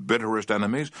of your bitterest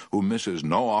enemies, who misses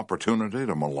no opportunity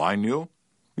to malign you?"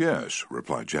 "Yes,"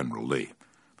 replied General Lee,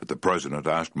 "but the President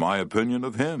asked my opinion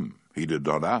of him. He did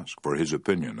not ask for his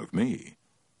opinion of me."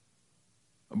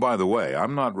 By the way,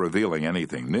 I'm not revealing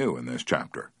anything new in this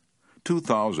chapter.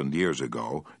 2,000 years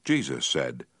ago, Jesus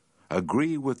said,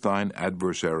 "Agree with thine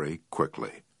adversary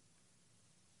quickly."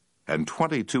 And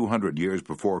 2,200 years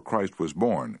before Christ was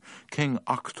born, King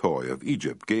Akhtoi of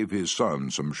Egypt gave his son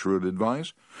some shrewd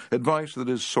advice that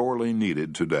is sorely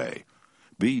needed today.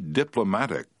 "Be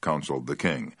diplomatic," counseled the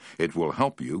king. "It will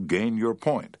help you gain your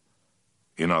point."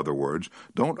 In other words,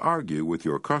 don't argue with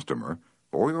your customer,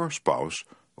 or your spouse,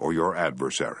 or your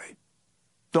adversary.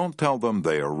 Don't tell them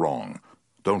they are wrong.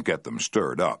 Don't get them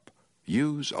stirred up.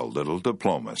 Use a little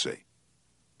diplomacy.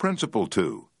 Principle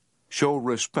 2. Show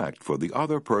respect for the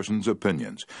other person's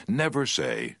opinions. Never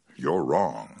say, "You're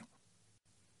wrong."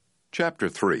 Chapter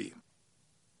 3.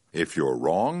 If you're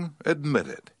wrong, admit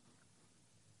it.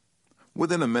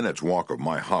 Within a minute's walk of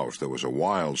my house there was a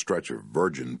wild stretch of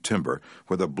virgin timber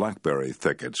where the blackberry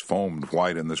thickets foamed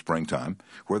white in the springtime,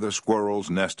 where the squirrels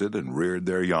nested and reared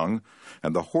their young,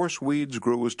 and the horseweeds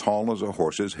grew as tall as a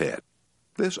horse's head.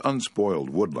 This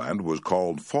unspoiled woodland was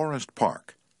called Forest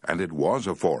Park, and it was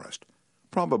a forest,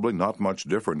 probably not much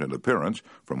different in appearance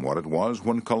from what it was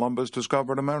when Columbus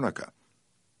discovered America.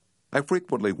 I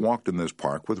frequently walked in this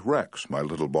park with Rex, my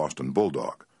little Boston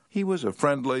bulldog. He was a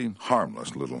friendly,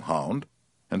 harmless little hound,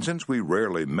 and since we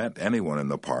rarely met anyone in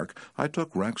the park, I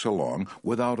took Rex along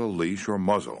without a leash or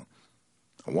muzzle.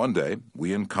 One day,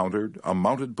 we encountered a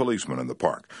mounted policeman in the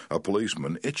park, a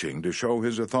policeman itching to show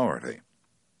his authority.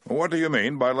 "What do you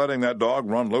mean by letting that dog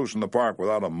run loose in the park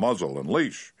without a muzzle and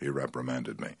leash?" he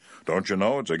reprimanded me. "Don't you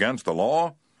know it's against the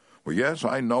law?" "Well, yes,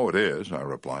 I know it is," I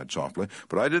replied softly,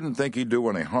 "but I didn't think he'd do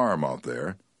any harm out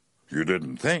there." "You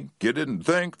didn't think? You didn't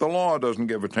think? The law doesn't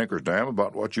give a tinker's damn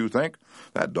about what you think.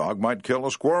 That dog might kill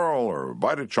a squirrel or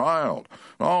bite a child.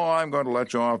 Oh, I'm going to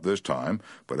let you off this time,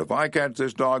 but if I catch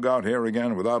this dog out here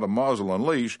again without a muzzle and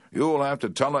leash, you'll have to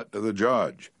tell it to the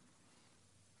judge."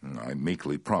 I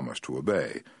meekly promised to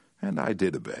obey, and I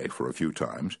did obey for a few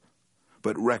times.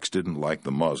 But Rex didn't like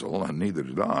the muzzle, and neither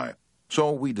did I,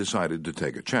 so we decided to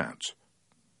take a chance.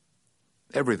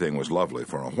 Everything was lovely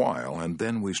for a while, and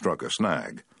then we struck a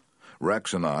snag.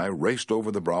 Rex and I raced over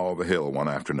the brow of a hill one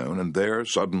afternoon, and there,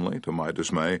 suddenly, to my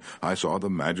dismay, I saw the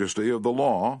majesty of the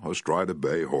law astride a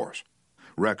bay horse.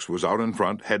 Rex was out in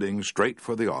front, heading straight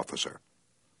for the officer.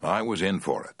 I was in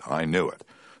for it. I knew it.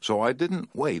 So I didn't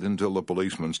wait until the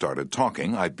policeman started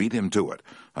talking. I beat him to it.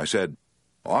 I said,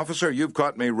 "Officer, you've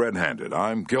caught me red-handed.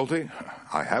 I'm guilty.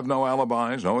 I have no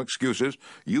alibis, no excuses.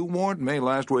 You warned me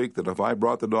last week that if I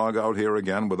brought the dog out here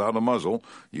again without a muzzle,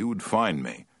 you'd fine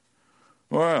me."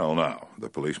 "Well, now," the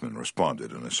policeman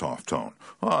responded in a soft tone,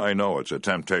 "I know it's a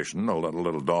temptation to let a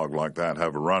little dog like that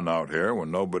have a run out here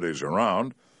when nobody's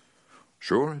around."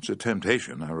 "Sure, it's a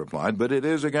temptation," I replied, "but it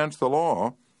is against the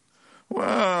law."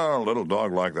 "Well, a little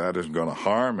dog like that isn't going to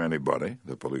harm anybody,"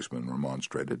 the policeman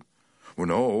remonstrated. "Well,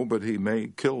 no, but he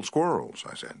may kill squirrels,"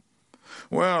 I said.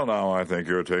 "Well, now, I think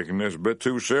you're taking this a bit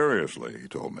too seriously," he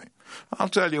told me. "I'll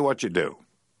tell you what you do.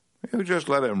 You just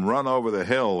let him run over the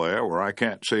hill there where I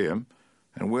can't see him,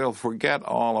 and we'll forget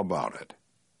all about it."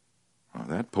 Now,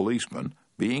 that policeman,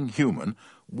 being human,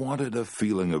 wanted a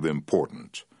feeling of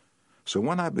importance. So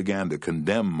when I began to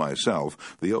condemn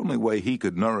myself, the only way he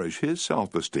could nourish his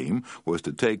self-esteem was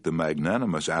to take the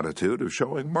magnanimous attitude of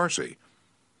showing mercy.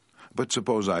 But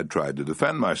suppose I'd tried to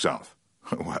defend myself.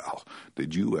 Well,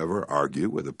 did you ever argue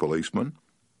with a policeman?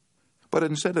 But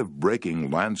instead of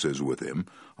breaking lances with him,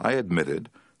 I admitted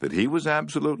that he was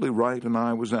absolutely right and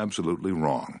I was absolutely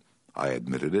wrong. I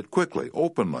admitted it quickly,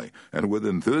 openly, and with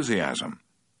enthusiasm.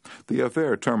 The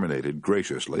affair terminated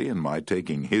graciously in my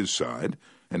taking his side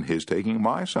and his taking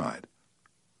my side.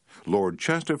 Lord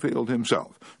Chesterfield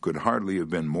himself could hardly have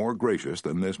been more gracious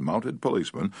than this mounted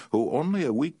policeman who only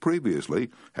a week previously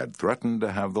had threatened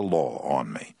to have the law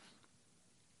on me.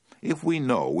 If we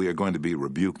know we are going to be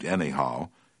rebuked anyhow,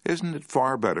 isn't it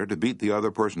far better to beat the other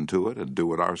person to it and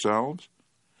do it ourselves?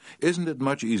 Isn't it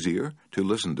much easier to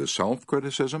listen to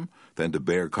self-criticism than to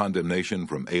bear condemnation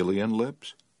from alien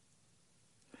lips?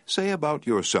 Say about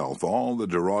yourself all the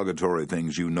derogatory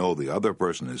things you know the other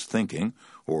person is thinking,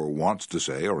 or wants to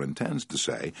say, or intends to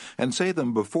say, and say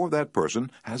them before that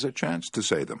person has a chance to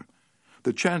say them.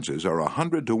 The chances are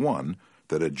 100 to 1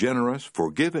 that a generous,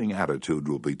 forgiving attitude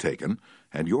will be taken,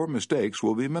 and your mistakes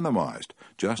will be minimized,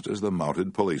 just as the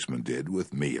mounted policeman did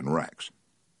with me and Rex.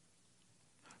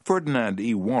 Ferdinand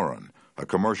E. Warren, a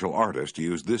commercial artist,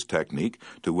 used this technique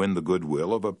to win the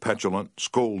goodwill of a petulant,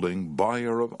 scolding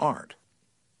buyer of art.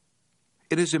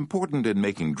 It is important in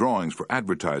making drawings for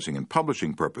advertising and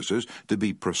publishing purposes to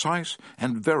be precise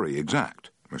and very exact,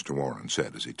 Mr. Warren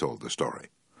said as he told the story.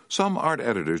 Some art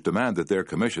editors demand that their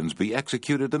commissions be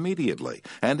executed immediately,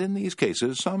 and in these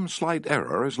cases some slight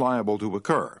error is liable to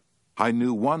occur. I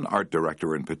knew one art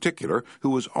director in particular who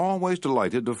was always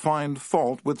delighted to find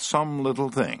fault with some little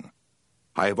thing.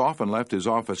 I have often left his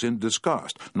office in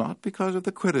disgust, not because of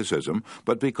the criticism,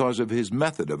 but because of his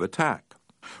method of attack.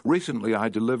 Recently I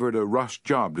delivered a rush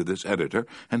job to this editor,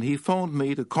 and he phoned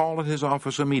me to call at his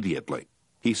office immediately.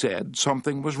 He said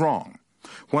something was wrong.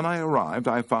 When I arrived,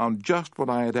 I found just what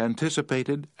I had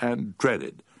anticipated and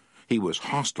dreaded. He was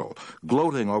hostile,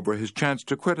 gloating over his chance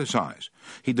to criticize.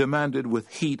 He demanded with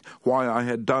heat why I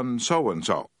had done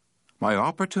so-and-so. My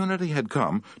opportunity had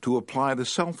come to apply the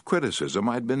self-criticism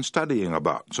I'd been studying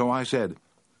about, so I said,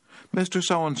 "Mr.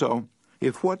 So-and-so,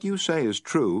 if what you say is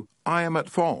true, I am at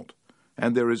fault,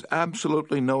 and there is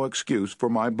absolutely no excuse for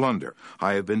my blunder.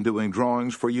 I have been doing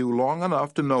drawings for you long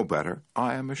enough to know better.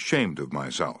 I am ashamed of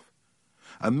myself."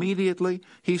 Immediately,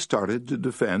 he started to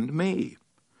defend me.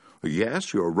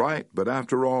 "Yes, you're right, but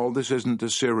after all, this isn't a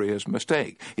serious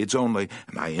mistake. It's only—"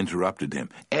 And I interrupted him.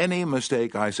 "Any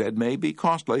mistake," I said, "may be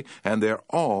costly, and they're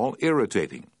all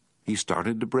irritating." He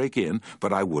started to break in,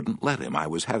 but I wouldn't let him. I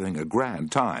was having a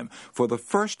grand time. For the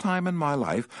first time in my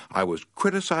life, I was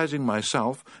criticizing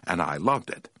myself, and I loved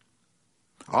it.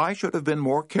 "I should have been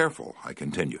more careful," I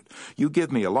continued. "You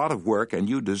give me a lot of work, and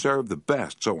you deserve the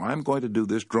best, so I'm going to do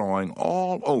this drawing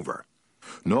all over."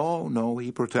 No,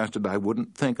 he protested. "I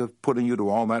wouldn't think of putting you to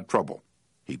all that trouble."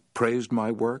 He praised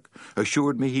my work,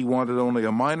 assured me he wanted only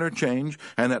a minor change,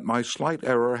 and that my slight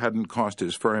error hadn't cost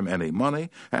his firm any money,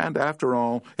 and after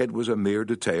all, it was a mere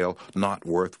detail not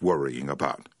worth worrying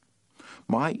about.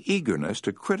 My eagerness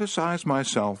to criticize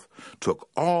myself took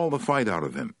all the fight out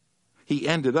of him. He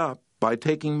ended up by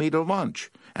taking me to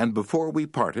lunch, and before we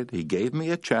parted, he gave me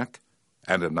a check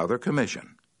and another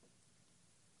commission.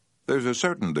 There's a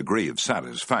certain degree of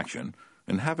satisfaction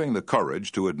in having the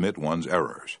courage to admit one's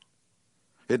errors.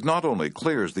 It not only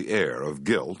clears the air of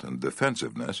guilt and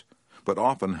defensiveness, but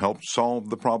often helps solve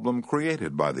the problem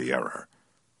created by the error.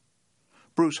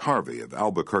 Bruce Harvey of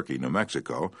Albuquerque, New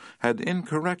Mexico, had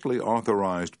incorrectly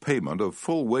authorized payment of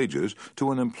full wages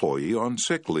to an employee on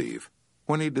sick leave.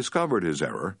 When he discovered his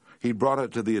error, he brought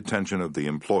it to the attention of the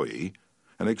employee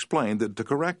and explained that to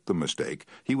correct the mistake,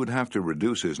 he would have to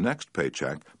reduce his next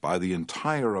paycheck by the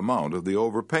entire amount of the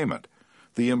overpayment.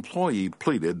 The employee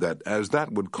pleaded that as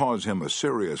that would cause him a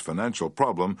serious financial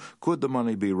problem, could the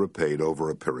money be repaid over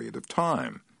a period of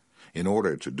time? In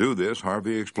order to do this,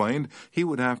 Harvey explained, he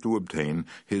would have to obtain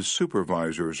his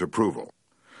supervisor's approval.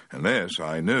 And this,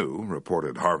 I knew,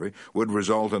 reported Harvey, would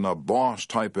result in a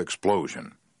boss-type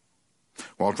explosion.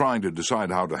 While trying to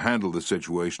decide how to handle the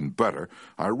situation better,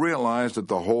 I realized that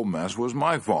the whole mess was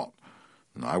my fault,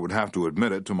 and I would have to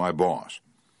admit it to my boss.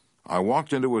 I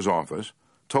walked into his office,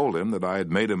 told him that I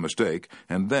had made a mistake,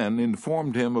 and then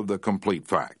informed him of the complete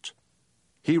facts.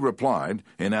 He replied,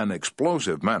 in an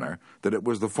explosive manner, that it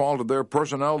was the fault of their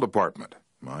personnel department.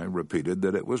 I repeated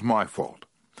that it was my fault.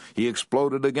 He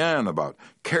exploded again about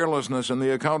carelessness in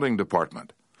the accounting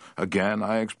department. Again,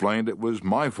 I explained it was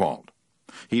my fault.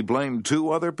 He blamed 2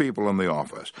 other people in the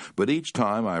office, but each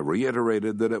time I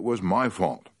reiterated that it was my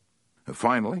fault.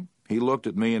 Finally, he looked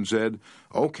at me and said,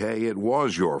 "Okay, it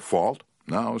was your fault.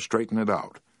 Now straighten it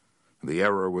out." The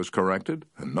error was corrected,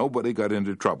 and nobody got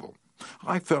into trouble.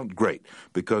 I felt great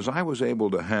because I was able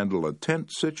to handle a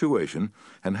tense situation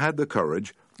and had the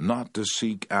courage not to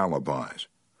seek alibis.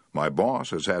 My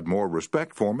boss has had more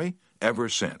respect for me ever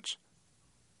since.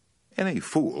 Any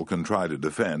fool can try to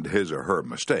defend his or her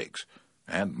mistakes,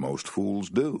 and most fools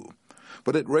do.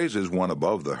 but it raises one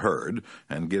above the herd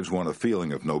and gives one a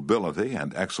feeling of nobility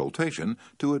and exultation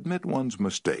to admit one's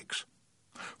mistakes.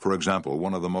 For example,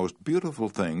 one of the most beautiful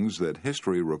things that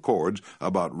history records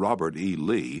about Robert E.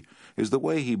 Lee is the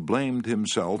way he blamed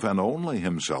himself and only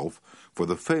himself for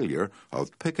the failure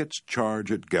of Pickett's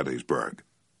charge at Gettysburg.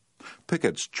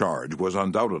 Pickett's charge was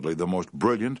undoubtedly the most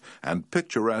brilliant and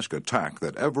picturesque attack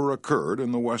that ever occurred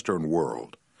in the Western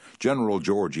world. General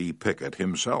George E. Pickett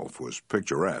himself was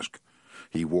picturesque.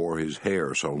 He wore his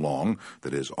hair so long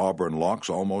that his auburn locks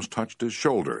almost touched his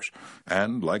shoulders,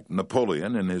 and, like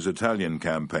Napoleon in his Italian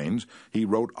campaigns, he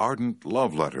wrote ardent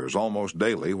love letters almost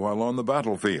daily while on the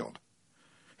battlefield.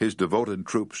 His devoted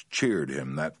troops cheered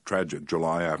him that tragic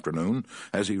July afternoon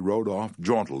as he rode off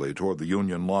jauntily toward the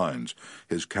Union lines,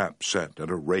 his cap set at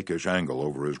a rakish angle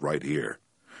over his right ear.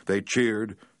 They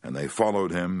cheered, and they followed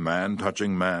him, man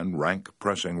touching man, rank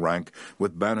pressing rank,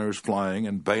 with banners flying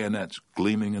and bayonets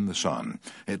gleaming in the sun.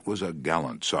 It was a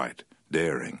gallant sight,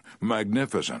 daring,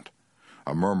 magnificent.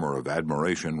 A murmur of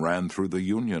admiration ran through the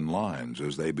Union lines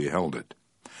as they beheld it.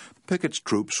 Pickett's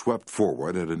troops swept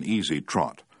forward at an easy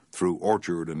trot, through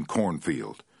orchard and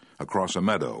cornfield, across a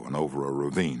meadow and over a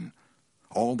ravine.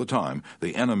 All the time,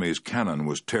 the enemy's cannon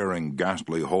was tearing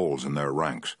ghastly holes in their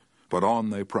ranks, but on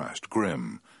they pressed,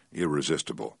 grim,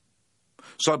 irresistible.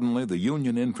 Suddenly, the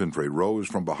Union infantry rose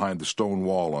from behind the stone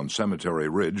wall on Cemetery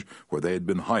Ridge, where they had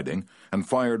been hiding, and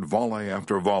fired volley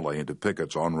after volley into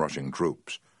Pickett's onrushing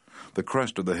troops. The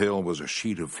crest of the hill was a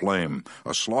sheet of flame,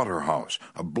 a slaughterhouse,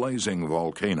 a blazing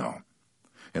volcano.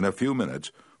 In a few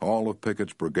minutes, all of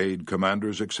Pickett's brigade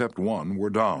commanders except one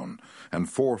were down, and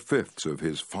 4/5 of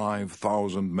his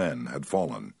 5,000 men had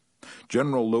fallen.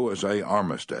 General Lewis A.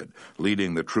 Armistead,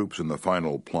 leading the troops in the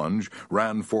final plunge,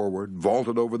 ran forward,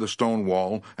 vaulted over the stone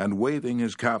wall, and waving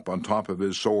his cap on top of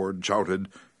his sword, shouted,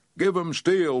 "Give 'em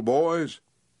steel, boys!"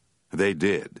 They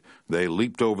did. They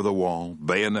leaped over the wall,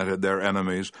 bayoneted their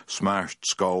enemies, smashed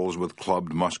skulls with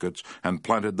clubbed muskets, and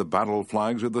planted the battle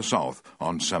flags of the South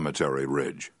on Cemetery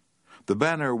Ridge. The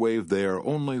banner waved there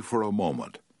only for a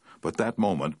moment, but that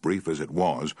moment, brief as it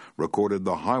was, recorded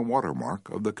the high water mark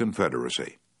of the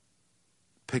Confederacy.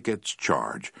 Pickett's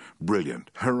charge, brilliant,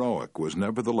 heroic, was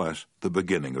nevertheless the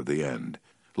beginning of the end.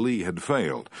 Lee had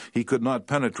failed. He could not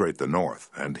penetrate the North,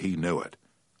 and he knew it.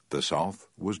 The South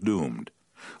was doomed.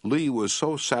 Lee was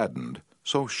so saddened,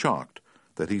 so shocked,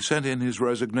 that he sent in his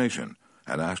resignation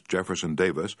and asked Jefferson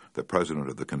Davis, the president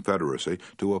of the Confederacy,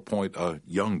 to appoint a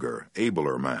younger,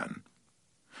 abler man.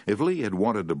 If Lee had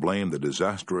wanted to blame the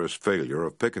disastrous failure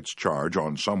of Pickett's charge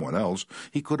on someone else,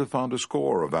 he could have found a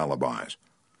score of alibis.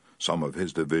 Some of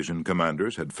his division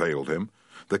commanders had failed him.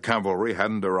 The cavalry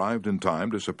hadn't arrived in time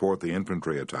to support the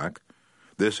infantry attack.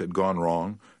 This had gone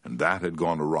wrong, and that had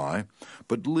gone awry.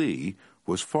 But Lee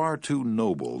was far too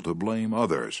noble to blame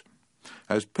others.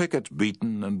 As Pickett's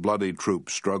beaten and bloody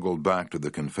troops struggled back to the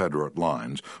Confederate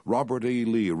lines, Robert E.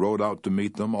 Lee rode out to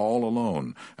meet them all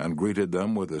alone and greeted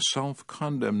them with a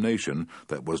self-condemnation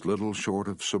that was little short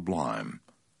of sublime.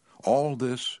 "All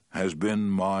this has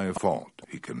been my fault,"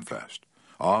 he confessed.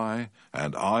 "I,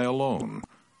 and I alone,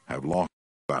 have lost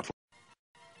the battle."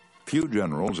 Few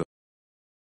generals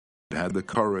had the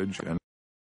courage and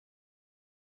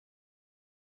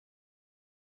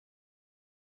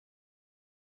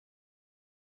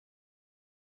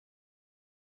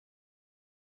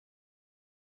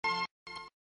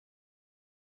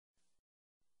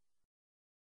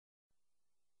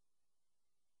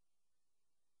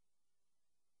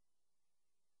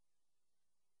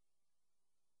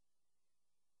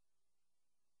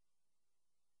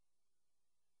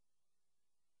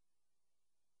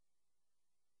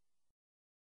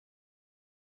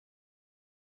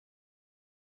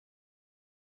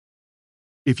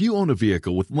If you own a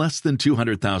vehicle with less than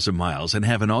 200,000 miles and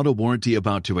have an auto warranty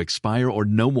about to expire or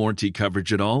no warranty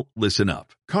coverage at all, listen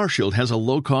up. CarShield has a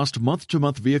low-cost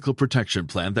month-to-month vehicle protection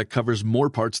plan that covers more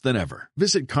parts than ever.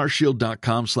 Visit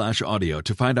carshield.com/audio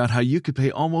to find out how you could pay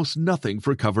almost nothing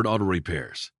for covered auto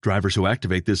repairs. Drivers who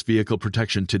activate this vehicle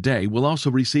protection today will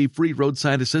also receive free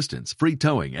roadside assistance, free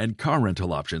towing, and car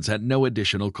rental options at no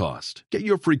additional cost. Get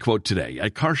your free quote today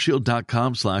at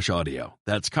carshield.com/audio.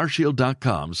 That's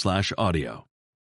carshield.com/audio.